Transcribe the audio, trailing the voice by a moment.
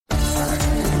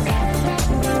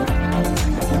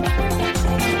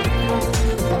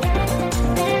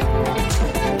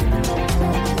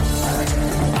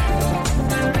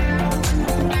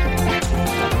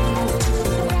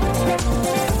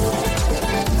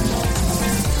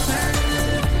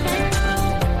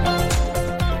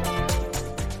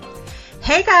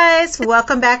Hey guys,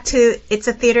 welcome back to It's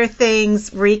a Theater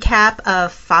Things recap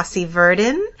of Fosse,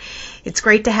 Verdon. It's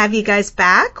great to have you guys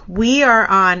back. We are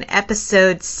on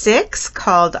episode 6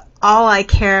 called All I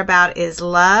Care About Is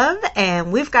Love,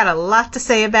 and we've got a lot to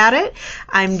say about it.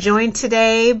 I'm joined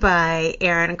today by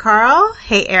Erin and Carl.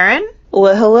 Hey Erin.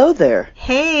 Well, hello there.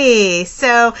 Hey,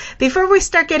 so before we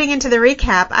start getting into the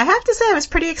recap, I have to say I was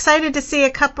pretty excited to see a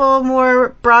couple more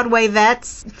Broadway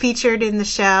vets featured in the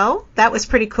show. That was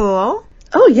pretty cool.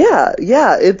 Oh yeah.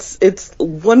 It's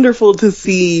wonderful to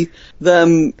see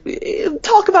them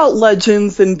talk about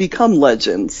legends and become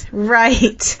legends.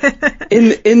 Right.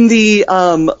 in the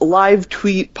live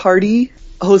tweet party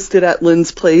hosted at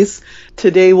Lynn's Place,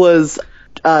 today was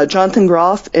Jonathan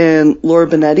Groff and Laura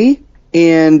Benetti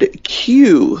and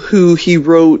Q, who he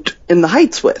wrote In the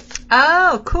Heights with.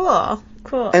 Oh,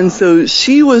 cool. And so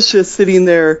she was just sitting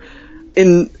there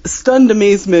in stunned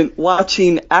amazement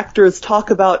watching actors talk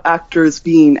about actors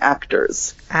being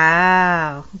actors.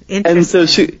 Oh, interesting. And so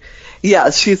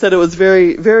she said it was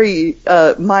very, very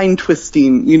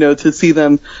mind-twisting, to see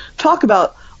them talk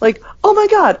about, like, oh my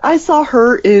God, I saw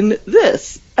her in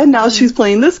this. And now she's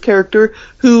playing this character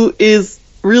who is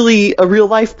really a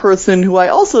real-life person who I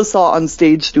also saw on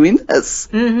stage doing this.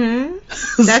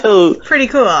 Mm-hmm. That's pretty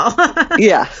cool.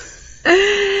 Yeah.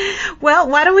 Well,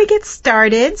 why don't we get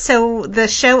started? So the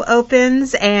show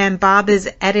opens and Bob is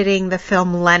editing the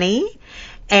film Lenny,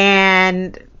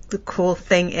 and the cool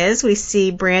thing is we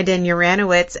see Brandon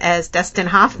Uranowitz as Dustin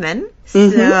Hoffman.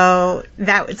 Mm-hmm. So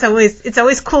it's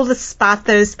always cool to spot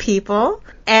those people.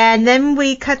 And then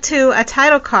we cut to a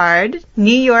title card,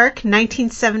 New York,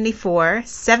 1974,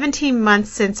 17 months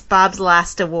since Bob's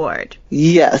last award.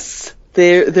 Yes.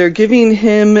 They're giving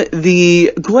him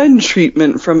the Gwen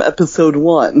treatment from episode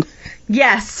 1.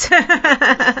 Yes.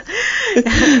 Yeah.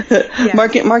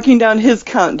 Marking down his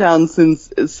countdown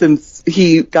since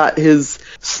he got his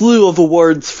slew of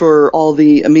awards for all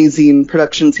the amazing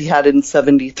productions he had in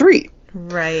 73.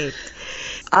 Right.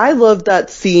 I love that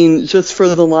scene just for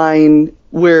the line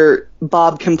where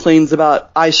Bob complains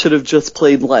about, I should have just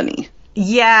played Lenny.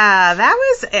 Yeah, that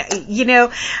was,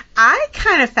 I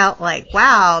kind of felt like,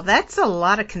 wow, that's a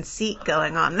lot of conceit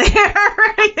going on there.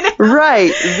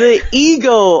 Right, the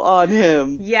ego on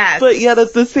him. Yes. But yet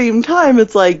at the same time,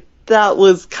 it's like, that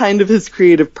was kind of his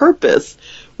creative purpose.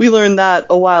 We learned that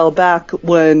a while back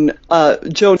when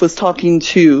Joan was talking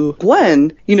to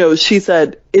Gwen. She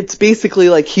said, it's basically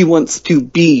like he wants to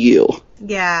be you.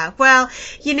 Yeah, well,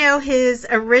 his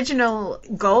original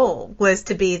goal was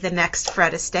to be the next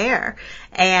Fred Astaire,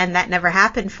 and that never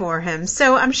happened for him.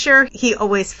 So I'm sure he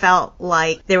always felt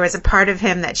like there was a part of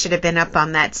him that should have been up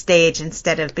on that stage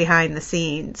instead of behind the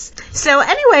scenes. So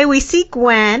anyway, we see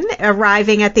Gwen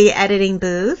arriving at the editing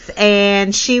booth,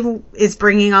 and she is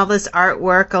bringing all this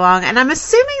artwork along, and I'm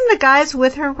assuming the guys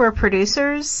with her were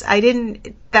producers.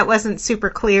 That wasn't super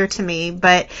clear to me,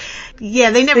 but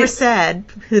yeah, they never said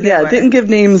who they were. Yeah, didn't give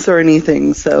names or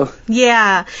anything, so.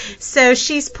 Yeah, so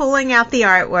she's pulling out the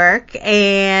artwork,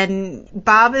 and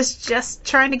Bob is just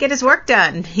trying to get his work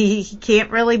done. He can't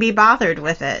really be bothered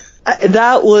with it.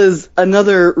 That was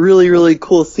another really, really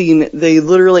cool scene. They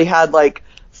literally had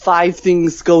 5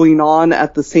 things going on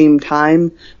at the same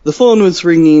time. The phone was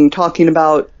ringing, talking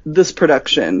about this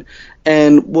production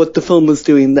and what the film was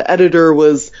doing. The editor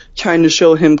was trying to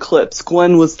show him clips.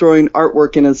 Gwen was throwing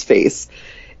artwork in his face.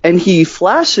 And he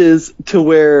flashes to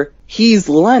where he's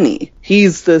Lenny.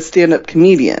 He's the stand-up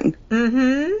comedian.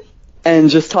 Mm-hmm. And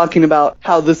just talking about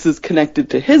how this is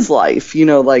connected to his life.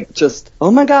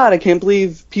 Oh my God, I can't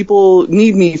believe people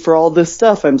need me for all this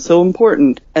stuff. I'm so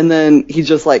important. And then he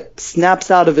just snaps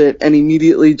out of it and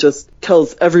immediately just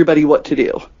tells everybody what to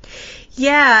do.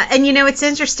 Yeah, and it's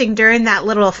interesting, during that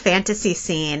little fantasy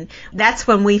scene, that's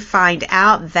when we find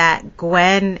out that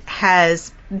Gwen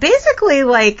has basically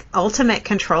ultimate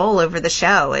control over the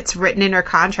show. It's written in her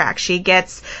contract. She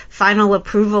gets final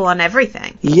approval on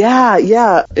everything.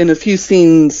 Yeah. In a few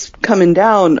scenes coming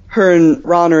down, her and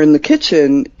Ron are in the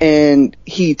kitchen, and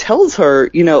he tells her,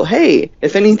 hey,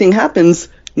 if anything happens,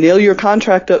 nail your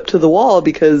contract up to the wall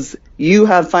because you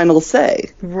have final say.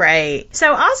 Right.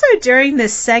 So also during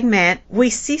this segment,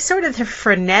 we see sort of the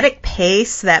frenetic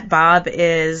pace that Bob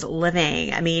is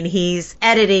living. I mean, he's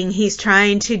editing, he's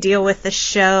trying to deal with the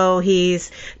show,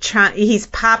 he's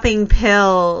popping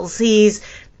pills, he's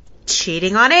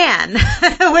cheating on Anne,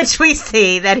 which we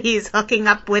see that he's hooking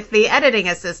up with the editing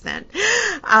assistant.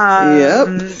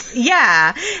 Yep.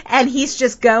 Yeah. And he's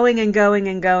just going and going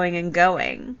and going and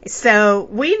going. So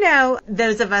we know,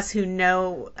 those of us who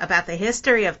know about the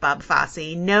history of Bob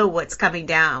Fosse know what's coming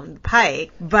down the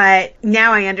pike. But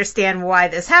now I understand why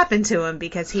this happened to him,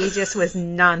 because he just was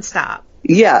nonstop.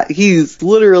 Yeah, he's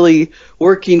literally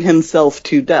working himself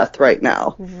to death right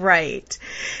now. Right.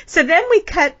 So then we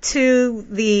cut to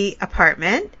the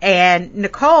apartment, and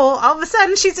Nicole, all of a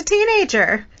sudden, she's a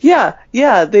teenager.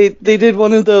 Yeah, they did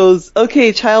one of those,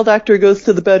 okay, child actor goes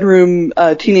to the bedroom,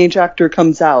 teenage actor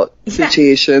comes out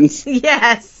situations.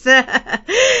 Yes.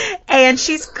 And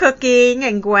she's cooking,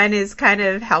 and Gwen is kind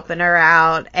of helping her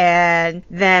out, and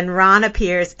then Ron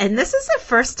appears, and this is the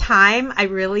first time I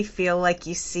really feel like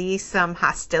you see some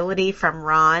hostility from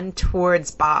Ron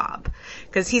towards Bob,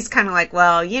 because he's kind of like,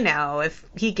 well, you know, if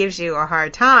he gives you a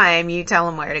hard time, you tell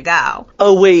him where to go.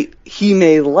 Oh, wait, he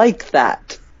may like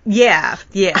that. Yeah.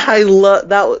 I love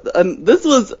that. This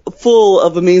was full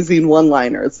of amazing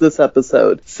one-liners, this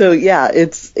episode. So yeah,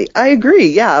 I agree.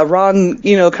 Yeah, Ron,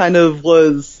 kind of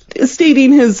was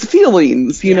stating his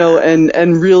feelings, you know,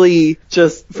 and really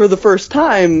just for the first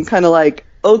time kind of like,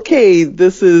 okay,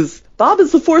 Bob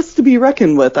is a force to be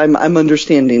reckoned with. I'm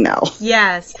understanding now.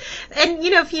 Yes. And,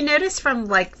 if you notice from,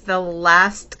 the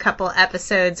last couple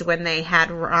episodes when they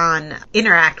had Ron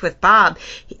interact with Bob,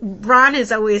 Ron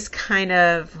is always kind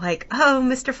of like, oh,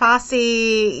 Mr.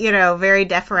 Fosse, very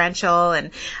deferential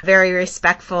and very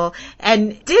respectful,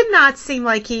 and did not seem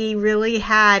like he really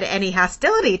had any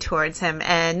hostility towards him.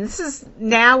 And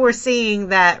now we're seeing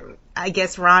that, I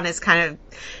guess Ron has kind of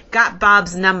got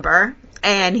Bob's number.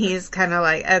 And he's kind of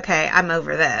like, okay, I'm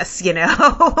over this,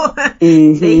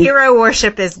 Mm-hmm. The hero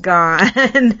worship is gone.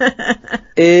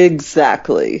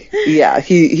 Exactly. Yeah,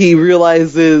 he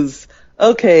realizes,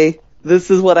 okay,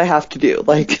 this is what I have to do.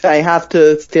 I have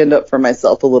to stand up for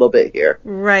myself a little bit here.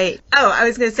 Right. Oh, I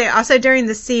was going to say, also during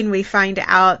the scene, we find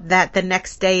out that the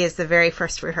next day is the very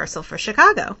first rehearsal for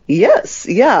Chicago. Yes.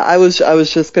 Yeah. I was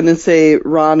just going to say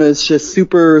Ron is just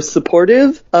super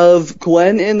supportive of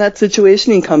Gwen in that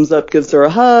situation. He comes up, gives her a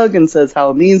hug, and says how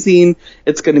amazing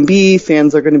it's going to be.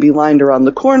 Fans are going to be lined around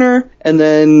the corner. And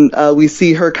then we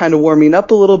see her kind of warming up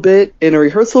a little bit in a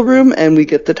rehearsal room, and we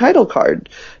get the title card.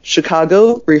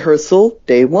 Chicago rehearsal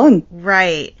day 1.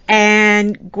 Right.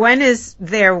 And Gwen is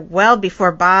there well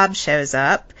before Bob shows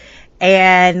up.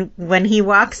 And when he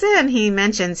walks in, he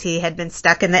mentions he had been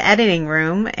stuck in the editing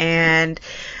room. And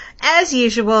as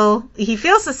usual, he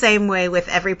feels the same way with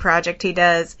every project he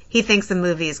does. He thinks the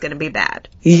movie is going to be bad.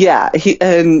 Yeah,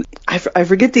 and I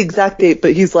forget the exact date,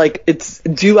 but he's like, it's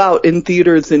due out in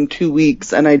theaters in 2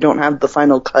 weeks, and I don't have the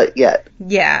final cut yet.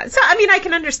 Yeah, so I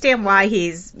can understand why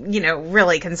he's,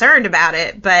 really concerned about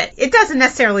it, but it doesn't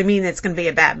necessarily mean it's going to be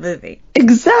a bad movie.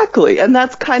 Exactly, and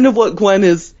that's kind of what Gwen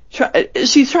is.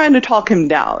 She's trying to talk him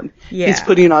down. Yeah. He's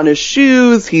putting on his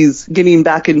shoes. He's getting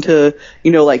back into,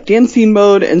 dancing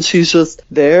mode. And she's just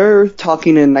there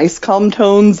talking in nice, calm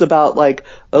tones about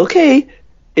okay,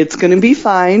 it's going to be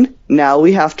fine. Now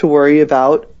we have to worry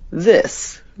about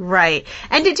this. Right.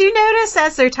 And did you notice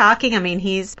as they're talking,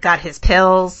 he's got his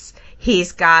pills.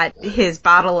 He's got his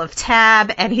bottle of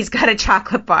Tab, and he's got a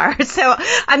chocolate bar. So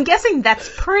I'm guessing that's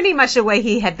pretty much the way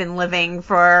he had been living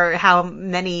for how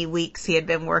many weeks he had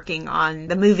been working on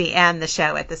the movie and the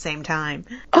show at the same time.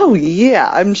 Oh, yeah.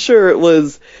 I'm sure it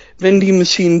was vending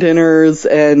machine dinners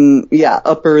and,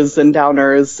 uppers and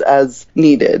downers as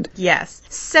needed. Yes.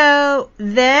 So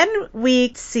then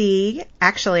we see,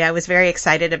 actually, I was very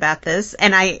excited about this,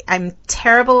 and I'm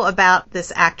terrible about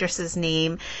this actress's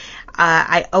name.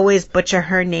 I always butcher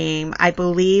her name. I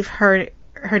believe her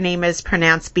name is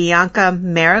pronounced Bianca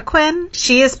Mariquin.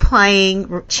 She is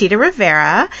playing Cheetah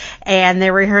Rivera, and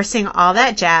they're rehearsing all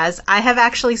that jazz. I have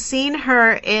actually seen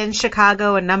her in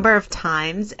Chicago a number of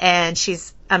times, and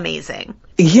she's amazing.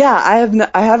 Yeah,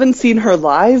 I haven't seen her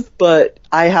live, but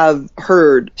I have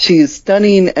heard she's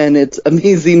stunning, and it's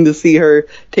amazing to see her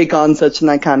take on such an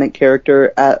iconic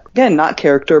character, not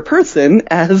character, person,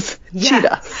 as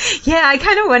Cheetah. Yeah, I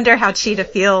kind of wonder how Cheetah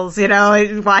feels,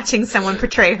 watching someone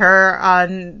portray her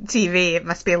on TV. It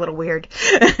must be a little weird.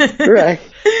 Right.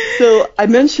 So I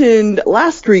mentioned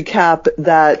last recap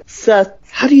that Seth,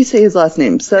 how do you say his last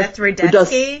name? Seth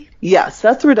Rudetsky? Yeah,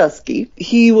 Seth Rudetsky.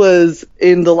 He was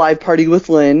in the live party with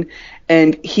Lynn,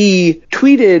 and he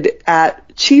tweeted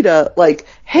at Cheetah,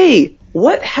 hey,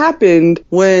 what happened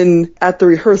at the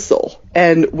rehearsal?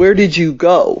 And where did you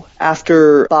go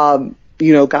after Bob,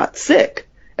 got sick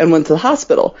and went to the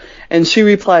hospital? And she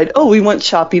replied, oh, we went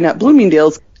shopping at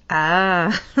Bloomingdale's.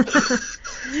 Ah.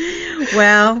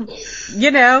 Well,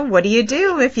 what do you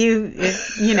do if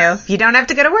you don't have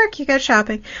to go to work, you go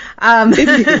shopping.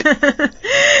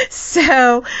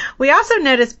 So we also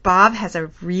noticed Bob has a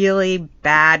really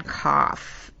bad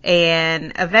cough,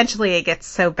 and eventually it gets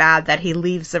so bad that he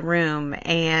leaves the room,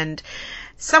 and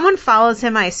someone follows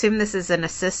him. I assume this is an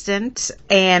assistant,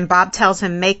 and Bob tells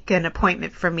him, make an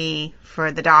appointment for me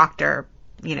for the doctor.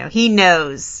 He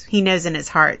knows in his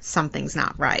heart something's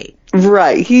not right.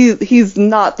 Right. He's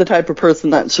not the type of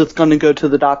person that's just going to go to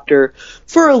the doctor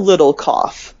for a little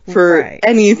cough, for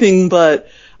anything but,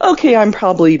 okay, I'm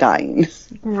probably dying.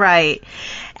 Right.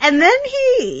 And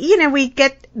then we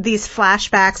get these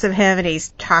flashbacks of him, and he's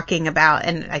talking about,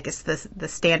 and I guess the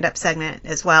stand-up segment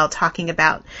as well, talking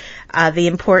about the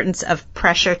importance of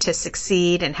pressure to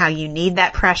succeed and how you need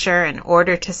that pressure in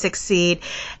order to succeed.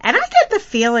 And I get the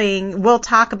feeling, we'll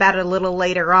talk about it a little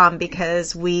later on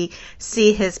because we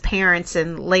see his parents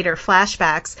in later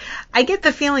flashbacks. I get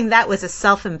the feeling that was a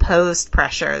self-imposed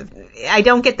pressure. I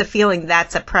don't get the feeling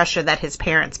that's a pressure that his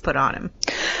parents put on him.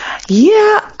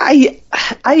 Yeah, I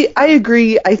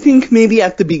agree. I think maybe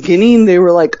at the beginning they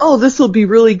were like, oh, this will be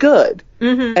really good.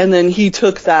 Mm-hmm. And then he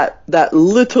took that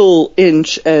little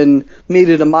inch and made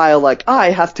it a mile, like,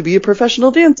 I have to be a professional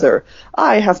dancer.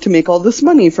 I have to make all this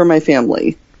money for my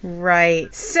family.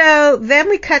 Right. So then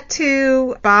we cut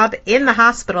to Bob in the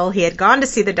hospital. He had gone to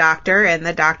see the doctor, and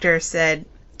the doctor said,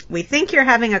 we think you're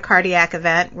having a cardiac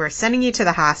event. We're sending you to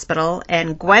the hospital.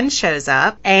 And Gwen shows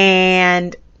up,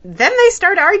 and then they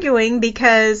start arguing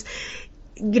because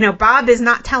Bob is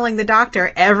not telling the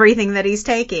doctor everything that he's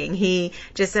taking. He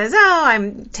just says, oh,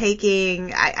 I'm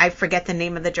taking, I forget the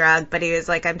name of the drug, but he was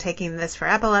like, I'm taking this for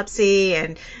epilepsy,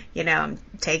 and, I'm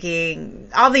taking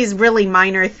all these really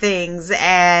minor things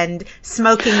and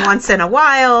smoking once in a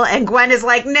while. And Gwen is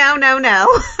like, no.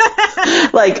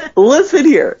 Like, listen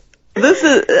here. This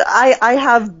is, I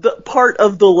have the part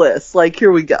of the list. Like,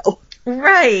 here we go.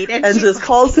 Right. And just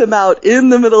calls him out in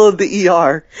the middle of the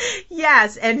ER.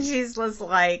 Yes. And she's just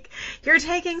like, you're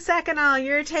taking Seconal,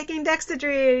 you're taking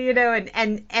Dexedrine,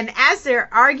 and as they're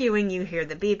arguing, you hear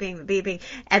the beeping,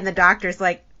 and the doctor's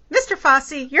like, Mr.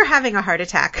 Fosse, you're having a heart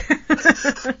attack.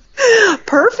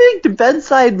 Perfect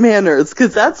bedside manners,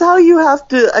 because that's how you have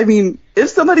to, if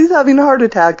somebody's having a heart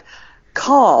attack,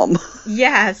 calm.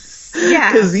 Yes.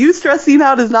 Yeah. Because you stressing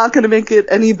out is not going to make it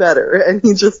any better. And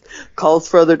he just calls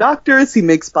for other doctors. He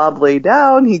makes Bob lay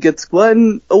down. He gets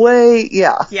Gwen away.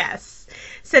 Yeah. Yes.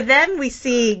 So then we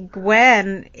see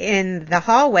Gwen in the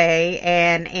hallway,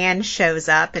 and Anne shows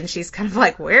up, and she's kind of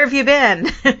like, where have you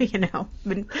been?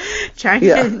 Been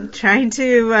trying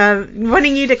to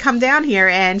wanting you to come down here.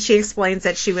 And she explains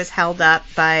that she was held up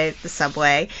by the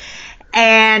subway.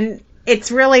 And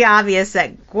it's really obvious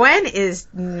that Gwen is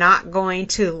not going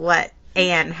to let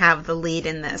Anne have the lead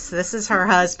in this. This is her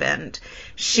husband.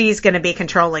 She's going to be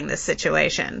controlling this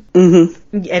situation.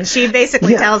 Mm-hmm. And she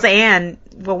basically tells Anne,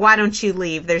 well, why don't you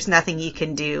leave? There's nothing you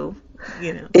can do.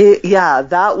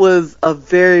 That was a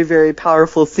very, very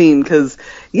powerful scene because,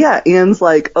 Anne's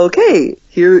like, okay,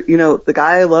 here, the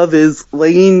guy I love is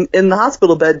laying in the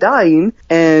hospital bed dying.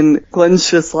 And Gwen's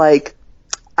just like,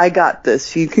 I got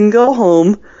this. You can go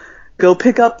home. Go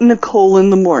pick up Nicole in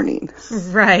the morning.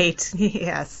 Right,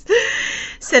 yes.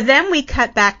 So then we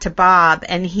cut back to Bob,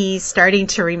 and he's starting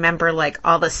to remember, like,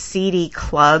 all the seedy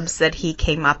clubs that he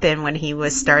came up in when he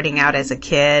was starting out as a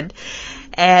kid.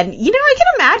 And, I can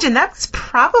imagine that's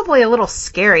probably a little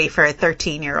scary for a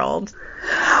 13-year-old.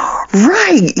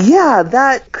 Right, yeah,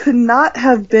 that could not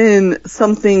have been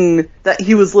something that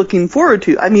he was looking forward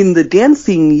to. The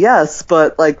dancing, yes,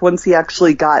 but, once he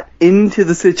actually got into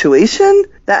the situation,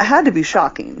 that had to be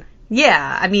shocking.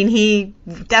 Yeah, he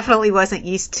definitely wasn't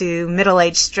used to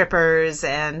middle-aged strippers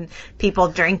and people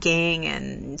drinking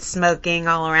and smoking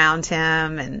all around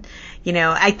him. And,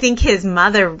 I think his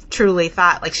mother truly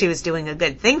thought, she was doing a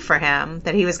good thing for him,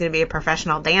 that he was going to be a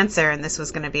professional dancer and this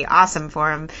was going to be awesome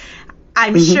for him.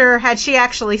 I'm sure had she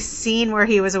actually seen where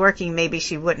he was working, maybe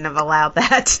she wouldn't have allowed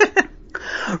that.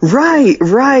 Right,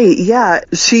 yeah.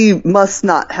 She must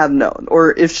not have known.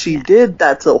 Or if she did,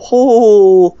 that's a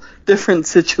whole different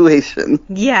situation.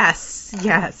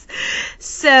 Yes.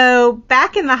 So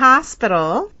back in the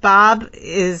hospital, Bob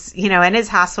is, in his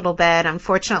hospital bed.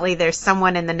 Unfortunately, there's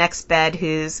someone in the next bed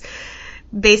who's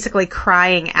basically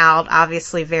crying out,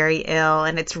 obviously very ill,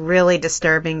 and it's really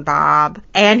disturbing Bob.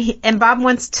 And Bob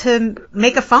wants to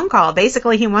make a phone call.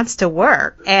 Basically, he wants to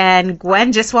work, and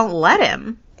Gwen just won't let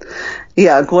him.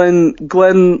 Yeah,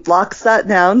 Gwen locks that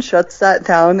down, shuts that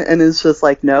down, and is just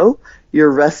like, no,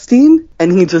 you're resting?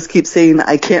 And he just keeps saying,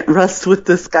 I can't rest with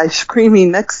this guy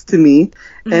screaming next to me.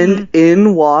 Mm-hmm. And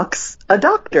in walks a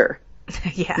doctor.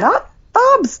 Yeah. Not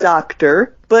Bob's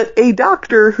doctor, but a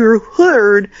doctor who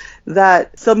heard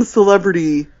that some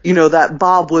celebrity, that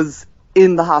Bob was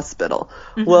in the hospital.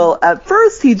 Mm-hmm. Well, at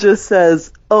first he just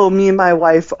says, oh, me and my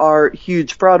wife are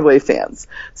huge Broadway fans.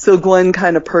 So Gwen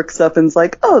kind of perks up and's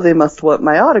like, oh, they must want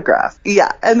my autograph.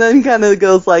 Yeah. And then he kind of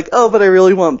goes like, oh, but I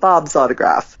really want Bob's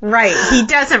autograph. Right. He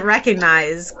doesn't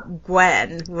recognize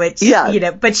Gwen, which,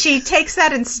 but she takes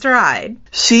that in stride.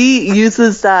 She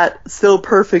uses that so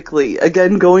perfectly.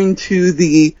 Again,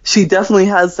 she definitely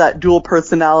has that dual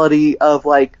personality of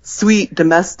like sweet,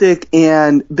 domestic,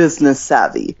 and business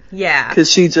savvy. Yeah.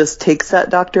 Because she just takes that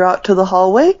doctor out to the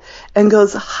hallway and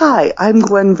goes, hi, I'm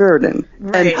Gwen Verdon.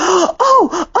 Right. And,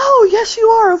 oh, yes, you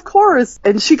are, of course.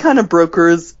 And she kind of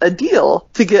brokers a deal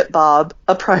to get Bob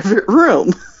a private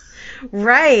room.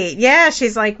 Right. Yeah.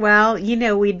 She's like, well,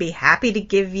 we'd be happy to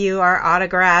give you our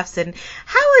autographs. And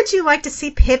how would you like to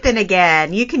see Pippin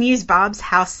again? You can use Bob's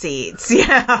house seats,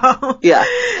 Yeah.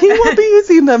 He won't be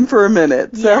using them for a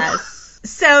minute. So.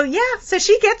 Yes. So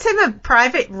she gets him a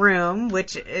private room,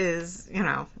 which is,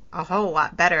 a whole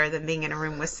lot better than being in a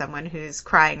room with someone who's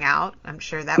crying out. I'm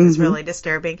sure that was really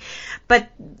disturbing. But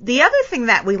the other thing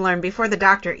that we learned before the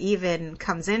doctor even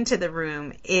comes into the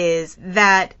room is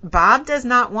that Bob does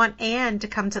not want Anne to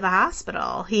come to the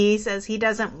hospital. He says he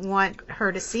doesn't want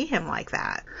her to see him like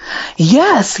that.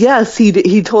 Yes.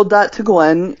 He told that to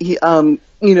Gwen.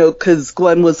 Because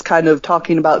Gwen was kind of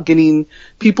talking about getting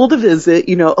people to visit,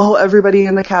 everybody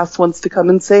in the cast wants to come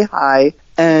and say hi.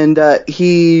 And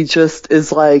he just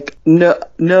is like,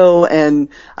 no, and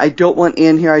I don't want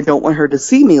Anne here. I don't want her to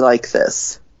see me like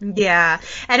this. Yeah.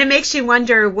 And it makes you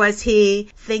wonder, was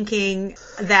he thinking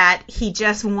that he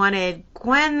just wanted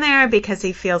Gwen there because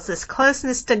he feels this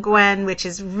closeness to Gwen, which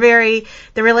is the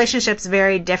relationship's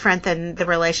very different than the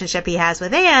relationship he has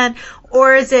with Anne?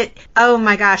 Or is it, oh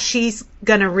my gosh, she's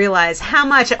going to realize how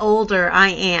much older I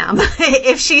am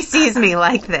if she sees me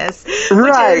like this?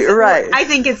 Right. I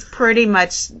think it's pretty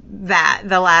much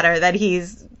the latter, that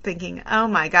he's thinking, oh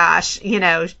my gosh,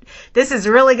 this is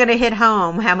really going to hit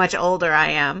home how much older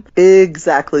I am.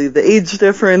 Exactly. The age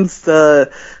difference,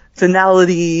 the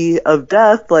finality of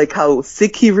death, like how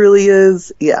sick he really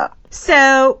is. Yeah.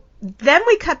 So then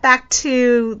we cut back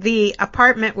to the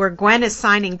apartment where Gwen is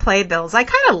signing playbills. I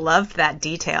kind of loved that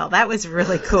detail. That was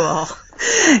really cool.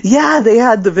 Yeah, they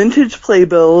had the vintage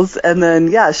playbills, and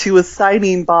then, she was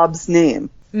signing Bob's name.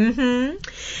 Mm-hmm.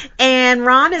 And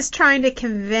Ron is trying to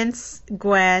convince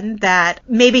Gwen that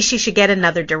maybe she should get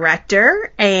another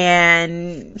director,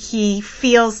 and he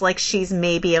feels like she's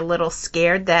maybe a little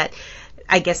scared that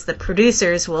I guess the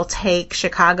producers will take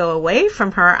Chicago away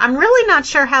from her. I'm really not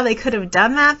sure how they could have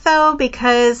done that, though,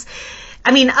 because,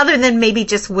 other than maybe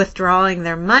just withdrawing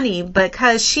their money,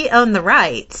 because she owned the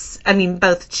rights.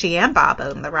 Both she and Bob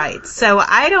owned the rights. So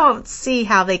I don't see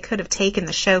how they could have taken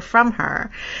the show from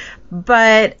her.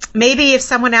 But maybe if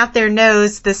someone out there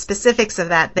knows the specifics of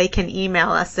that, they can email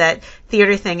us at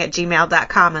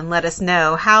theaterthing@gmail.com and let us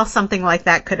know how something like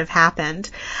that could have happened.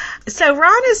 So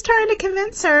Ron is trying to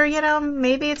convince her,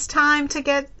 maybe it's time to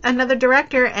get another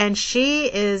director, and she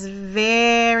is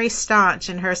very staunch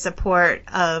in her support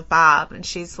of Bob. And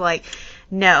she's like,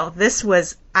 no, this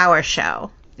was our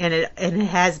show, and it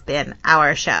has been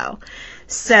our show.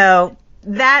 So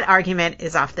that argument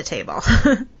is off the table.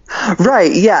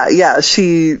 Right, yeah.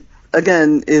 She,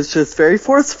 again, is just very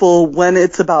forceful when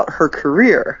it's about her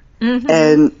career. Mm-hmm.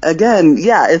 And again,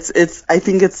 I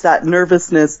think it's that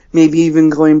nervousness, maybe even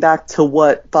going back to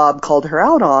what Bob called her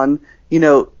out on,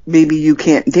 maybe you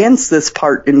can't dance this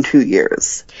part in 2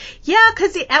 years. Yeah,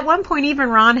 because at one point even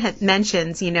Ron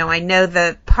mentions, I know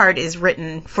the part is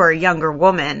written for a younger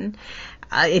woman.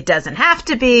 It doesn't have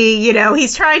to be,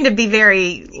 he's trying to be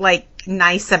very,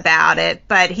 nice about it,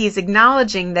 but he's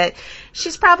acknowledging that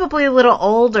she's probably a little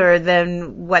older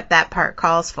than what that part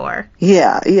calls for.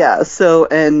 Yeah. So,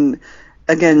 and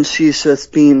again, she's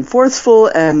just being forceful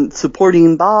and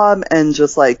supporting Bob and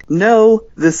just like, no,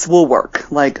 this will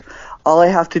work. Like, all I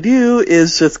have to do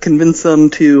is just convince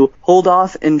him to hold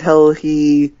off until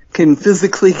he can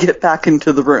physically get back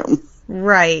into the room.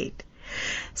 Right.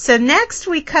 So next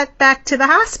we cut back to the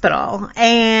hospital,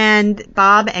 and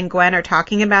Bob and Gwen are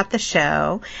talking about the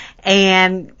show,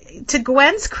 and to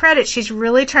Gwen's credit, she's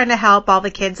really trying to help all the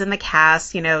kids in the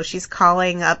cast. She's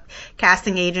calling up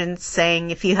casting agents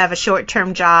saying, if you have a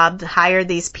short-term job, hire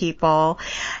these people.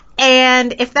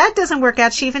 And if that doesn't work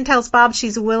out, she even tells Bob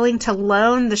she's willing to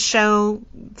loan the show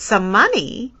some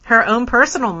money, her own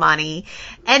personal money,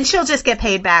 and she'll just get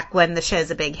paid back when the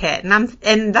show's a big hit.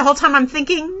 And the whole time I'm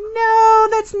thinking, no,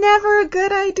 that's never a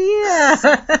good idea.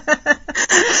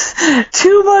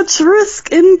 Too much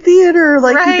risk in theater.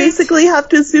 Like, right. You basically have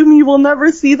to assume you will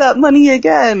never see that money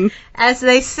again. As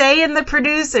they say in The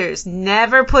Producers,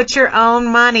 never put your own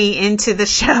money into the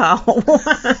show.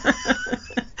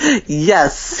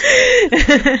 Yes.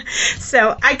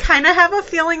 So I kind of have a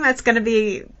feeling that's going to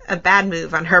be a bad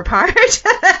move on her part.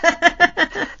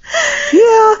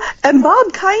 Yeah, and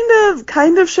Bob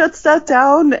kind of shuts that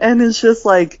down and is just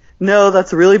like, no,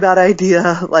 that's a really bad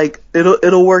idea. Like,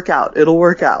 it'll work out. It'll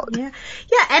work out. Yeah.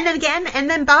 And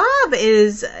then Bob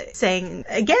is saying,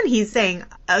 again, he's saying,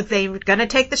 they're going to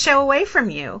take the show away from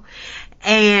you.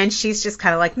 And she's just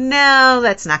kind of like, no,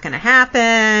 that's not going to happen.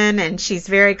 And she's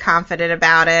very confident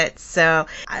about it. So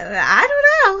I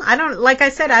don't know. Like I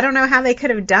said, I don't know how they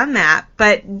could have done that.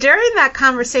 But during that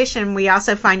conversation, we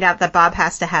also find out that Bob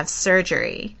has to have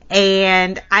surgery.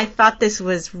 And I thought this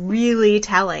was really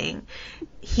telling.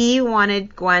 He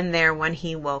wanted Gwen there when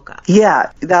he woke up.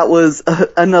 Yeah, that was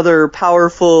another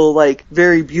powerful, like,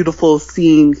 very beautiful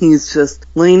scene. He's just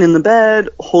laying in the bed,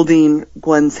 holding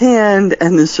Gwen's hand,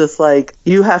 and it's just like,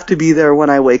 you have to be there when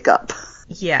I wake up.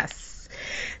 Yes.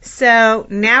 So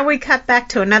now we cut back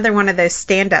to another one of those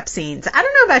stand-up scenes. I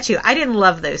don't know about you. I didn't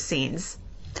love those scenes.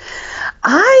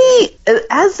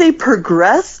 As they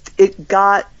progressed, it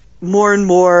got more and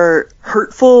more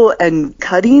hurtful and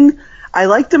cutting. I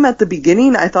liked them at the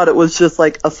beginning. I thought it was just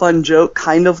like a fun joke,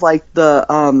 kind of like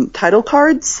the title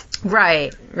cards.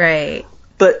 Right.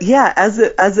 But yeah, as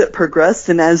it progressed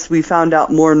and as we found out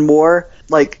more and more,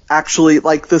 like actually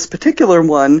like this particular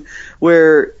one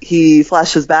where he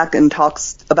flashes back and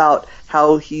talks about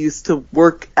how he used to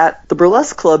work at the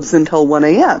burlesque clubs until 1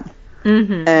 a.m.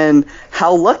 Mm-hmm. And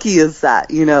how lucky is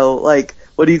that? You know, like,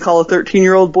 what do you call a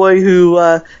 13-year-old boy who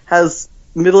has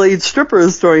middle-aged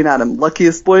strippers throwing at him?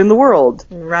 Luckiest boy in the world.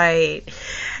 Right.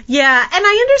 Yeah, and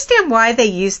I understand why they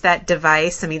use that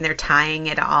device. I mean, they're tying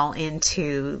it all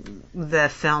into the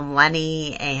film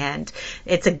Lenny, and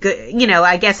it's a good,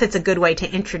 I guess it's a good way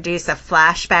to introduce a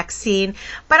flashback scene.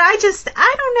 But I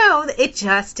don't know, it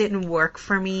just didn't work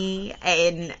for me,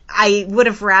 and I would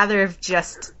have rather have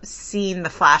just seen the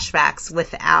flashbacks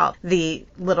without the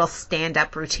little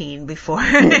stand-up routine before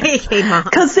he came on.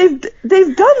 Because they've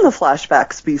done the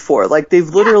flashbacks before. Like, they've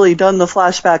literally done the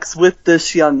flashbacks with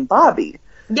this young Bobby.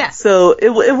 Yes. So it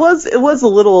was a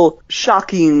little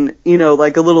shocking,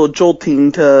 like a little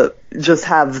jolting to just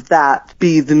have that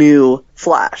be the new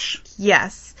Flash.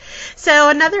 Yes. So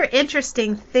another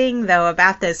interesting thing, though,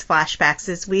 about those flashbacks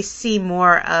is we see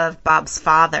more of Bob's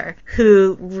father,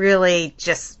 who really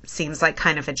just seems like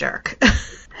kind of a jerk.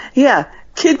 Yeah.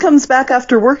 Kid comes back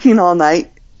after working all night,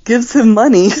 gives him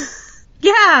money.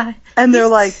 Yeah. And they're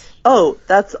like, oh,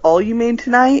 that's all you made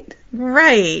tonight?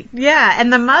 Right. Yeah.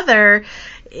 And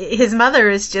his mother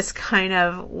is just kind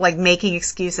of like making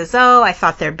excuses. Oh, I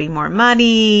thought there'd be more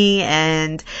money.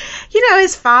 And,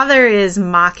 his father is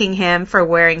mocking him for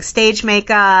wearing stage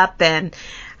makeup. And,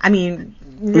 I mean,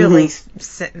 really,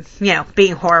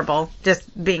 being horrible.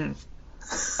 Just being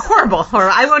horrible.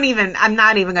 I'm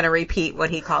not even going to repeat what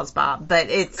he calls Bob, but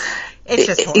it's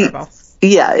just horrible.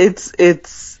 Yeah,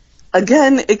 it's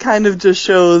again, it kind of just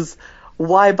shows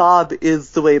why Bob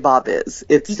is the way Bob is.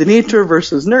 It's the nature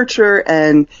versus nurture,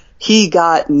 and he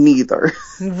got neither.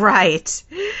 Right.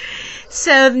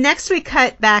 So next we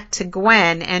cut back to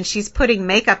Gwen, and she's putting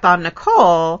makeup on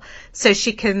Nicole so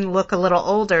she can look a little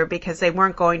older because they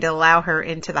weren't going to allow her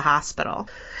into the hospital.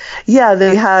 Yeah,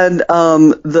 they had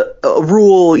the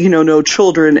rule, no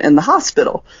children in the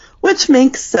hospital, which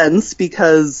makes sense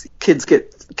because kids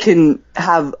can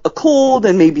have a cold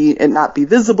and maybe it not be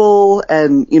visible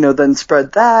and, then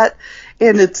spread that.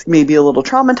 And it's maybe a little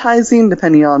traumatizing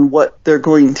depending on what they're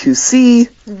going to see.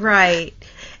 Right.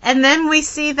 And then we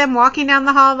see them walking down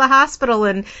the hall of the hospital,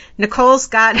 and Nicole's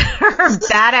got her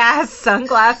badass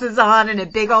sunglasses on and a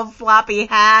big old floppy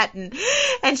hat,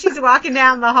 and she's walking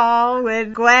down the hall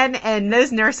with Gwen, and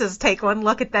those nurses take one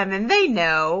look at them, and they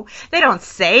know. They don't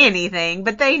say anything,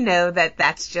 but they know that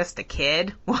that's just a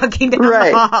kid walking down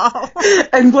the hall.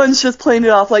 And Gwen's just playing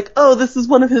it off like, oh, this is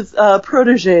one of his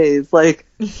proteges. Like,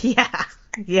 yeah.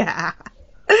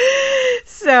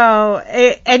 So,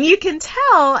 and you can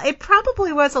tell it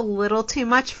probably was a little too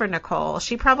much for Nicole.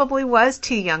 She probably was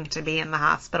too young to be in the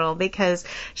hospital because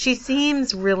she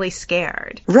seems really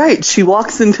scared. Right. She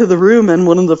walks into the room and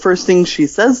one of the first things she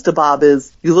says to Bob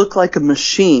is, you look like a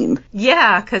machine.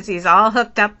 Yeah, because he's all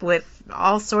hooked up with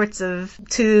all sorts of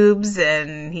tubes,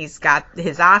 and he's got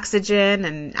his oxygen,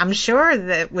 and I'm sure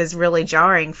that was really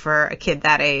jarring for a kid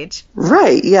that age.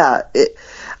 Right, yeah.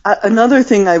 Another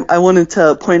thing I wanted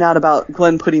to point out about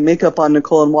Gwen putting makeup on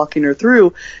Nicole and walking her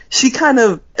through, she kind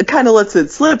of lets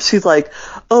it slip. She's like,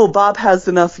 oh, Bob has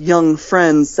enough young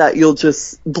friends that you'll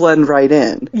just blend right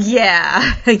in.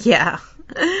 Yeah, yeah.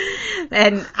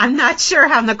 And I'm not sure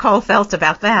how Nicole felt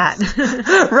about that.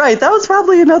 Right, that was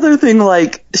probably another thing,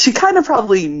 like, she kind of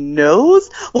probably knows.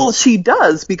 Well, she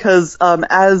does, because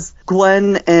as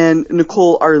Gwen and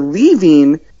Nicole are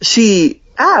leaving, she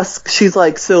asks, she's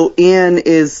like, so Anne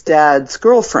is Dad's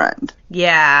girlfriend.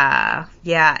 Yeah,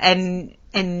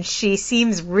 and she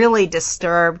seems really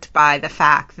disturbed by the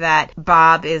fact that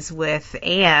Bob is with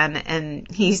Anne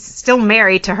and he's still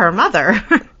married to her mother.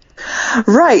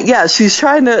 Right, yeah, she's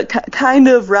trying to kind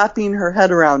of wrapping her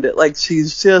head around it. Like,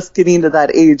 she's just getting to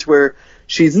that age where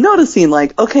she's noticing,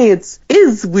 like, okay, it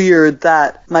is weird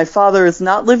that my father is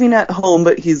not living at home,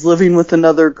 but he's living with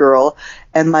another girl,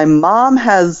 and my mom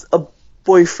has a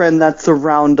boyfriend that's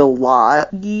around a lot.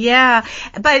 Yeah,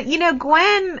 but,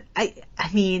 Gwen, I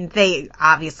mean, they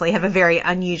obviously have a very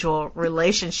unusual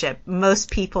relationship. Most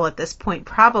people at this point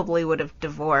probably would have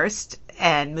divorced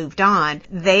and moved on.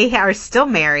 They are still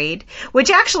married,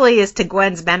 which actually is to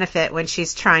Gwen's benefit when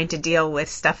she's trying to deal with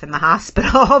stuff in the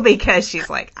hospital, because she's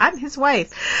like, I'm his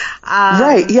wife.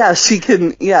 Right, yeah, she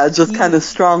can, just kind of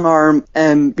strong arm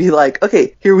and be like,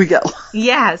 okay, here we go.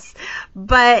 Yes,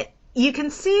 but you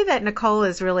can see that Nicole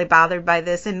is really bothered by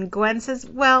this, and Gwen says,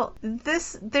 well,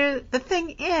 the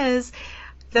thing is,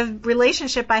 the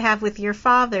relationship I have with your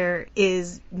father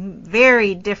is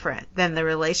very different than the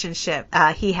relationship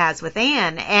he has with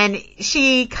Anne. And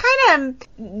she kind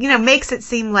of, makes it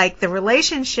seem like the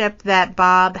relationship that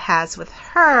Bob has with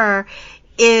her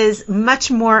is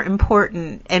much more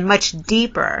important and much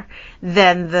deeper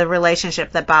than the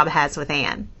relationship that Bob has with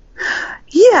Anne.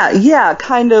 Yeah,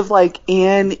 kind of like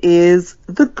Anne is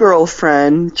the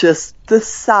girlfriend, just the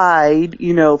side,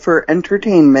 for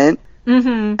entertainment.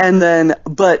 Mm-hmm. And then,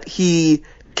 but he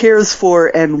cares for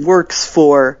and works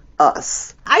for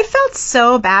us. I felt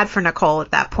so bad for Nicole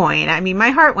at that point. I mean,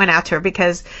 my heart went out to her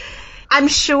because I'm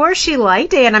sure she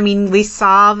liked Anne. I mean, we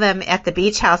saw them at the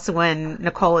beach house when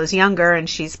Nicole is younger and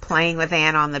she's playing with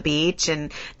Anne on the beach,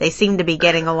 and they seem to be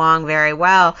getting along very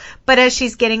well. But as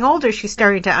she's getting older, she's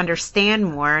starting to understand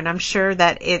more, and I'm sure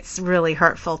that it's really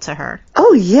hurtful to her.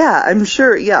 Oh, yeah, I'm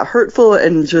sure. Yeah, hurtful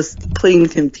and just plain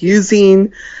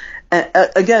confusing.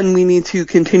 Again, we need to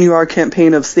continue our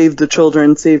campaign of save the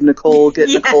children, save Nicole, get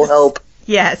Yes. Nicole help.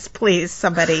 Yes, please,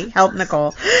 somebody help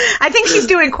Nicole. I think she's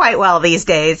doing quite well these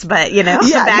days, but, Yeah, now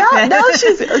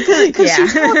she's, because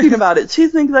she's talking about it.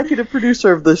 She's an executive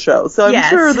producer of the show, so I'm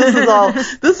sure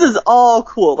this is all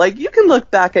cool. Like, you can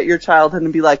look back at your childhood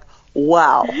and be like,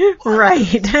 wow.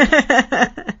 Right.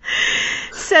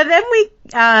 So then we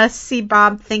see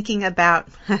Bob thinking about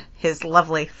his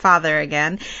lovely father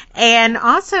again, and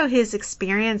also his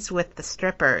experience with the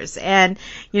strippers, and,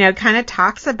 kind of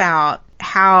talks about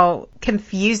how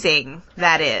confusing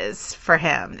that is for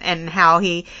him, and how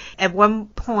he, at one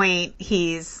point,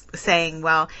 he's saying,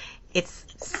 well, it's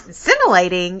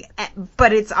scintillating,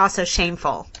 but it's also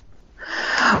shameful.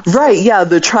 Right, yeah,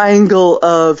 the triangle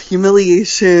of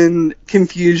humiliation,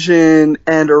 confusion,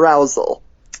 and arousal.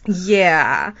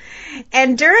 Yeah.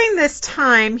 And during this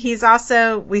time,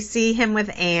 we see him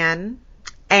with Anne,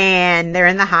 and they're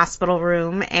in the hospital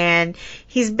room, and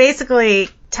he's basically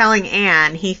telling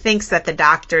Anne he thinks that the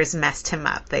doctors messed him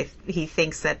up. He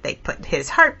thinks that they put his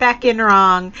heart back in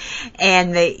wrong,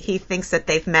 and he thinks that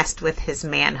they've messed with his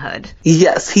manhood.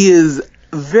 Yes, he is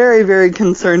very, very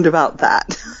concerned about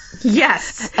that.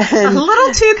 Yes. A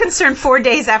little too concerned 4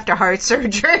 days after heart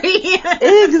surgery.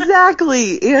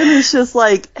 Exactly. And it's just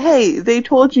like, hey, they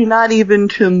told you not even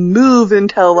to move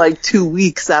until like 2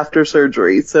 weeks after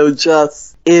surgery. So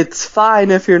it's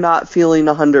fine if you're not feeling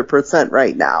 100%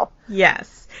 right now.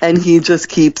 Yes. And he just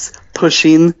keeps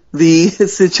pushing the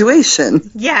situation.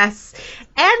 Yes.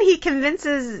 And he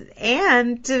convinces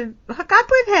Anne to hook up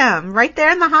with him right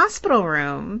there in the hospital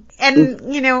room. And,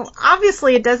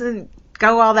 obviously it doesn't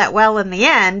go all that well in the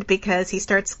end, because he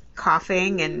starts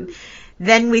coughing, and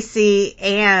then we see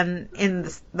Anne in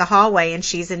the hallway, and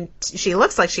she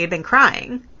looks like she had been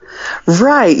crying.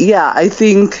 Right, yeah. I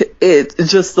think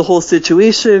just the whole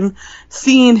situation,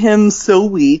 seeing him so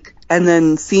weak, and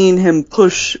then seeing him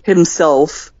push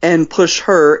himself and push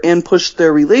her and push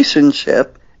their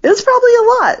relationship, is probably a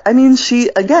lot. I mean, she's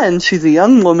a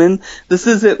young woman. This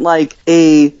isn't like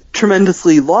a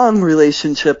tremendously long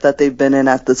relationship that they've been in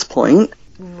at this point.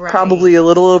 Right. Probably a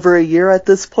little over a year at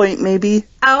this point, maybe.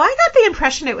 Oh, I got the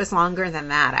impression it was longer than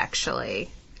that,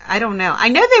 actually. I don't know. I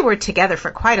know they were together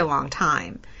for quite a long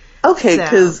time. Okay,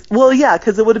 because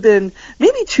it would have been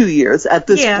maybe 2 years at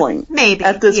this point. Maybe.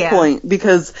 At this point,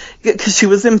 because she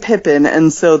was in Pippin,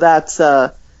 and so that's,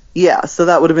 so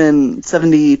that would have been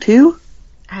 72?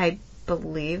 I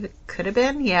believe it could have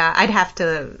been. Yeah, I'd have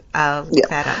to look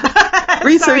that up.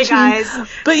 Researching. Sorry, guys.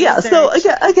 But yeah, so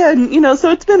again,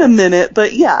 so it's been a minute,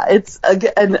 but yeah, it's,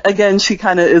 again, she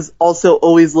kind of is also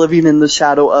always living in the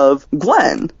shadow of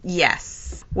Gwen.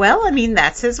 Yes. Well, I mean,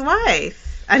 that's his wife.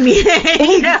 I mean,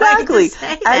 exactly,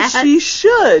 as she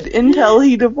should until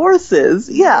he divorces.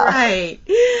 Yeah. Right.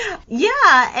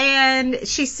 Yeah, and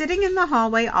she's sitting in the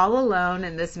hallway all alone,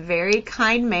 and this very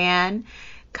kind man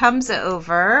comes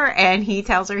over, and he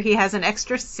tells her he has an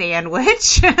extra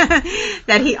sandwich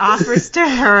that he offers to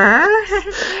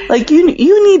her. Like, you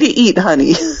need to eat,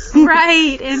 honey.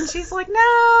 Right. And she's like,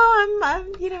 no,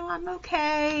 I'm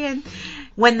okay. And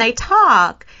when they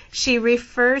talk, she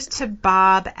refers to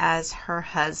Bob as her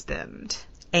husband.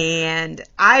 And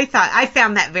I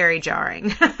found that very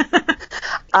jarring.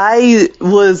 I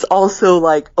was also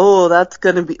like, oh,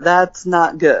 that's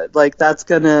not good. Like, that's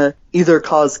gonna either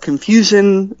cause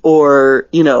confusion or,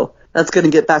 that's gonna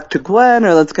get back to Gwen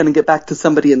or that's gonna get back to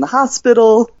somebody in the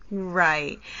hospital.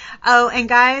 Right. Oh, and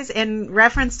guys, in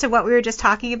reference to what we were just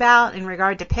talking about in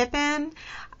regard to Pippin,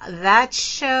 that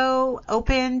show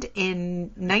opened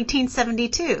in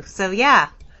 1972. So yeah,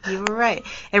 you were right.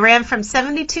 It ran from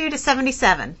 72 to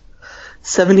 77.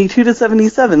 72 to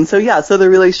 77. So yeah, so the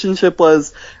relationship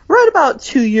was right about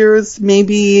 2 years,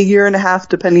 maybe a year and a half,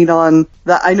 depending on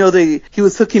that. I know he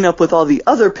was hooking up with all the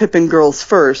other Pippin girls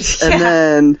first,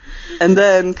 and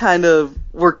then kind of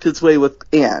worked his way with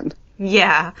Anne.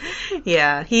 Yeah.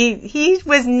 He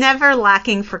was never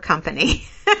lacking for company.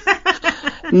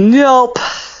 Nope.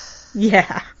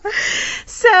 Yeah.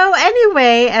 So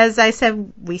anyway, as I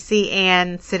said, we see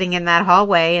Anne sitting in that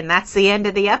hallway, and that's the end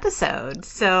of the episode.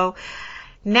 So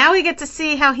now we get to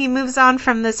see how he moves on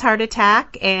from this heart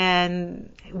attack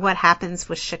and what happens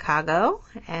with Chicago.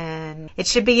 And it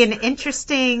should be an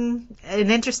interesting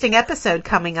episode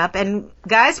coming up. And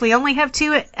guys, we only have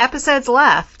 2 episodes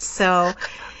left, so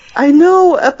I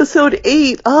know, episode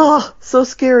 8. Oh, so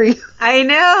scary. I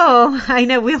know.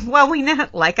 We know,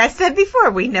 like I said before,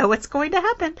 we know what's going to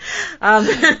happen.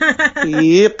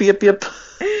 Yep.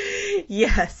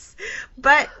 Yes.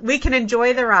 But we can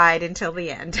enjoy the ride until the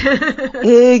end.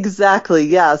 Exactly.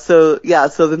 Yeah. So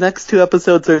the next 2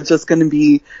 episodes are just going to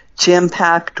be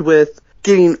jam-packed with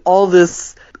getting all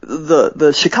this,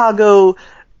 the Chicago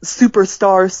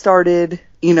superstar started,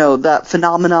 that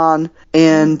phenomenon,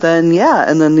 and then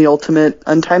the ultimate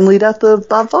untimely death of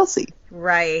Bob Fosse.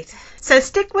 Right. So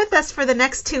stick with us for the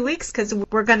next 2 weeks because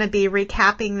we're going to be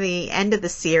recapping the end of the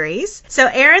series. So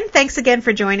Erin, thanks again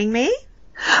for joining me.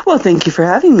 Well, thank you for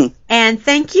having me. And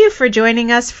thank you for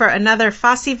joining us for another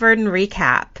Fosse Verdon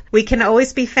recap. We can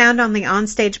always be found on the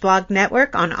Onstage Blog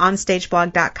Network on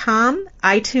onstageblog.com,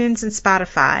 iTunes, and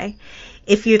Spotify.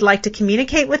 If you'd like to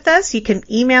communicate with us, you can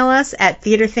email us at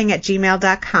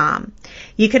theaterthing@gmail.com.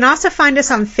 You can also find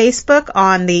us on Facebook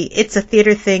on the It's a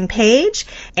Theater Thing page,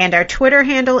 and our Twitter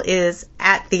handle is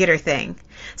 @theaterthing.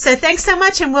 So thanks so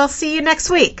much, and we'll see you next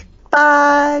week.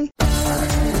 Bye.